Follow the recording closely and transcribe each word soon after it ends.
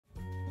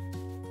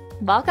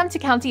Welcome to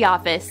County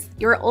Office,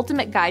 your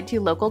ultimate guide to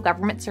local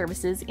government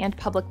services and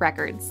public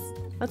records.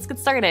 Let's get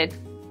started.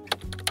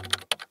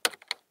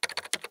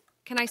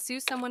 Can I sue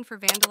someone for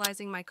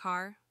vandalizing my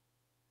car?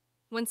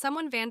 When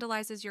someone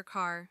vandalizes your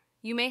car,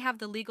 you may have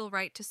the legal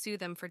right to sue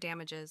them for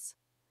damages.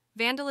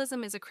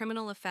 Vandalism is a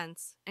criminal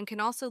offense and can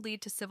also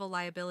lead to civil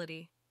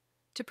liability.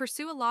 To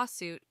pursue a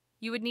lawsuit,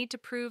 you would need to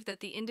prove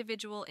that the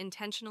individual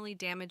intentionally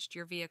damaged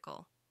your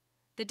vehicle.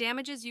 The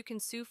damages you can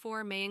sue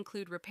for may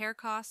include repair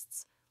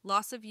costs,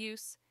 loss of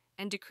use,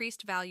 and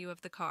decreased value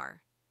of the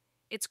car.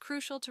 It's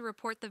crucial to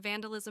report the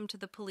vandalism to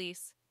the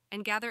police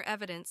and gather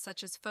evidence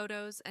such as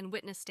photos and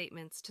witness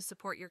statements to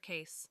support your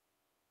case.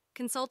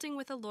 Consulting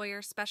with a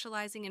lawyer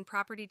specializing in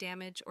property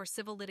damage or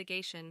civil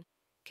litigation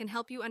can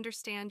help you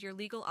understand your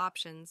legal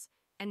options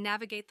and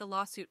navigate the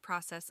lawsuit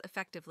process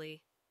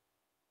effectively.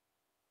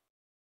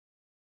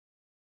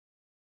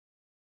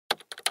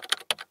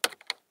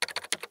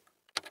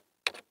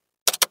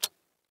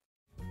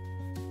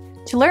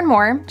 To learn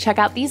more, check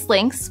out these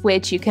links,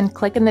 which you can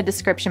click in the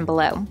description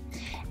below.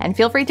 And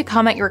feel free to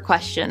comment your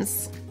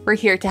questions. We're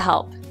here to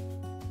help.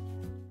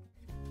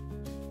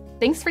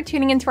 Thanks for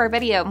tuning into our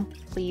video.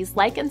 Please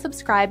like and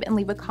subscribe and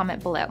leave a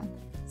comment below.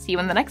 See you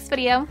in the next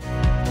video.